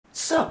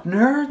Sup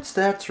nerds,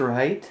 that's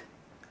right.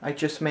 I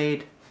just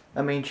made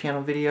a main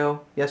channel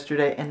video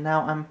yesterday and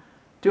now I'm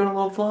doing a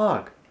little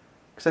vlog.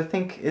 Because I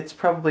think it's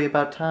probably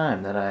about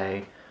time that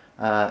I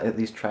at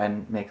least try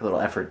and make a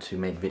little effort to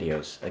make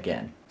videos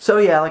again. So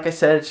yeah, like I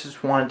said, I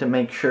just wanted to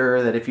make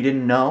sure that if you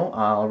didn't know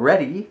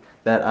already,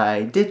 that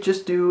I did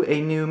just do a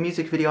new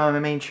music video on my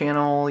main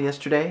channel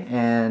yesterday,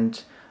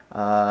 and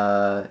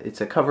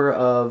it's a cover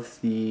of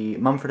the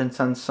Mumford &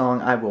 Sons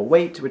song I Will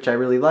Wait, which I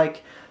really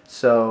like.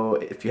 So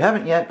if you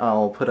haven't yet,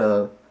 I'll put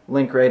a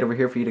link right over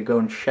here for you to go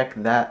and check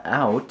that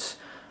out.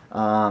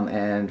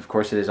 And of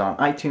course it is on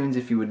iTunes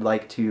if you would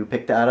like to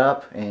pick that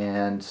up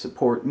and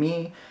support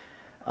me.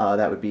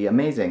 That would be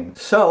amazing.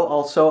 So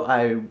also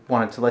I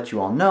wanted to let you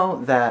all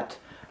know that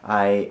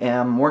I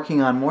am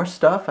working on more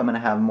stuff. I'm going to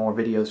have more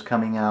videos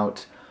coming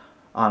out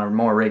on a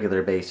more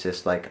regular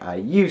basis like I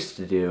used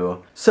to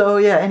do. So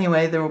yeah,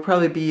 anyway, there will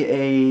probably be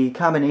a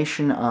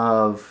combination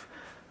of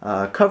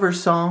cover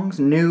songs,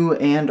 new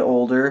and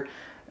older,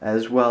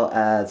 as well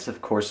as, of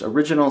course,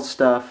 original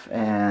stuff,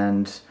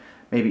 and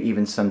maybe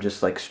even some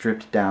just like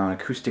stripped down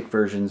acoustic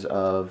versions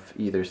of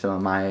either some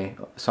of my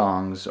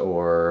songs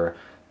or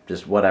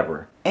just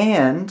whatever.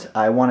 And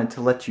I wanted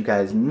to let you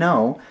guys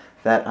know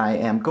that I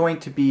am going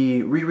to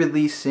be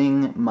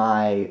re-releasing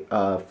my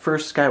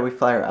first Skyway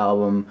Flyer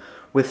album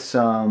with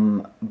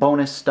some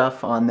bonus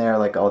stuff on there,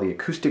 like all the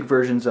acoustic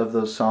versions of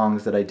those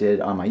songs that I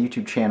did on my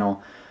YouTube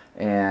channel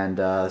and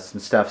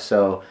some stuff.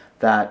 So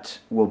that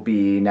will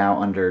be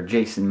now under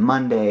Jason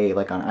Monday,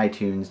 like on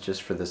iTunes,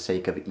 just for the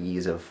sake of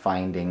ease of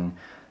finding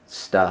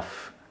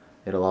stuff.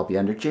 It'll all be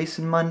under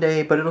Jason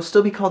Monday, but it'll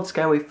still be called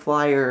Skyway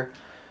Flyer,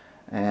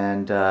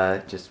 and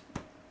just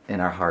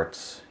in our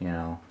hearts, you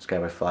know,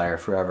 Skyway Flyer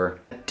forever.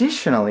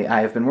 Additionally,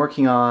 I have been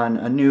working on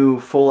a new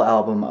full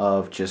album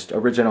of just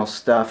original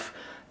stuff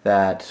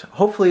that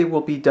hopefully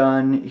will be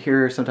done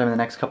here sometime in the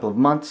next couple of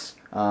months.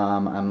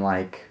 I'm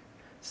like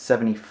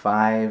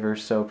 75% or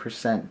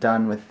so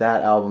done with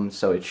that album,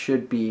 so it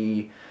should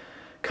be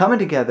coming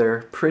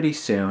together pretty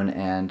soon,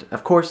 and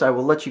of course I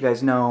will let you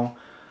guys know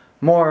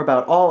more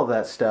about all of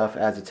that stuff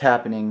as it's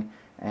happening,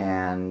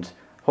 and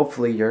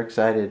hopefully you're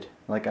excited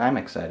like I'm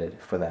excited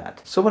for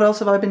that. So what else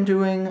have I been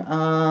doing?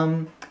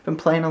 Been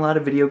playing a lot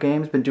of video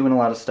games, been doing a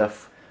lot of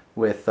stuff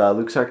with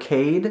Luke's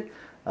Arcade,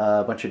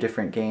 a bunch of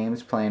different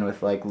games, playing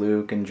with like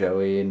Luke and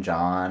Joey and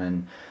John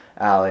and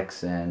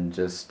Alex, and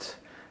just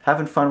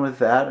having fun with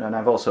that. And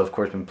I've also, of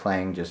course, been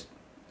playing just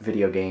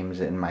video games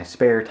in my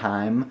spare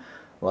time,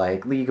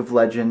 like League of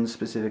Legends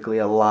specifically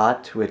a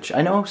lot, which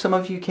I know some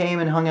of you came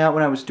and hung out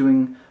when I was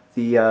doing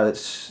the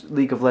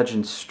League of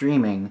Legends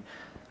streaming.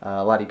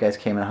 A lot of you guys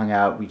came and hung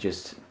out. We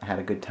just had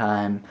a good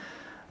time,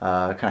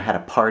 kind of had a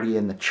party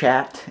in the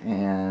chat,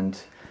 and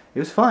it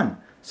was fun.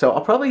 So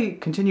I'll probably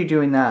continue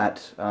doing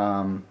that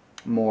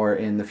more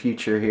in the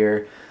future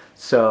here.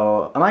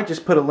 So I might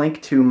just put a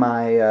link to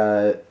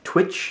my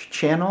Twitch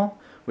channel,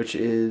 which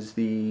is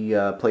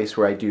the place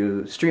where I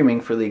do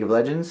streaming for League of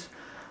Legends.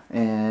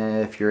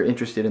 And if you're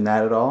interested in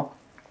that at all,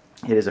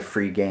 it is a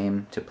free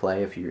game to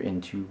play if you're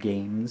into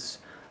games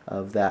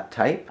of that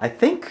type. I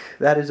think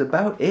that is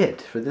about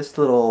it for this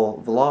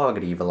little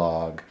vloggity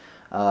vlog.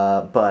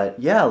 But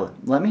yeah,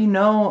 let me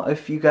know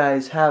if you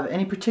guys have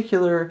any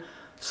particular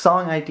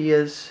song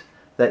ideas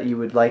that you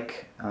would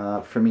like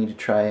for me to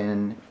try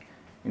and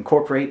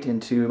incorporate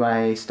into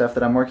my stuff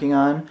that I'm working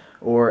on,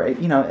 or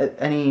you know,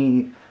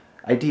 any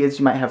ideas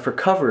you might have for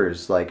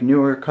covers, like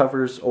newer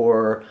covers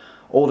or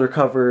older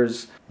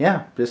covers.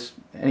 Yeah, just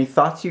any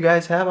thoughts you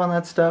guys have on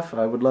that stuff.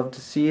 I would love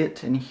to see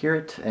it and hear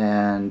it,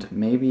 and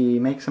maybe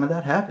make some of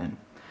that happen.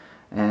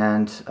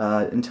 And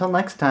until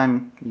next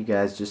time, you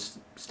guys just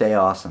stay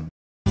awesome.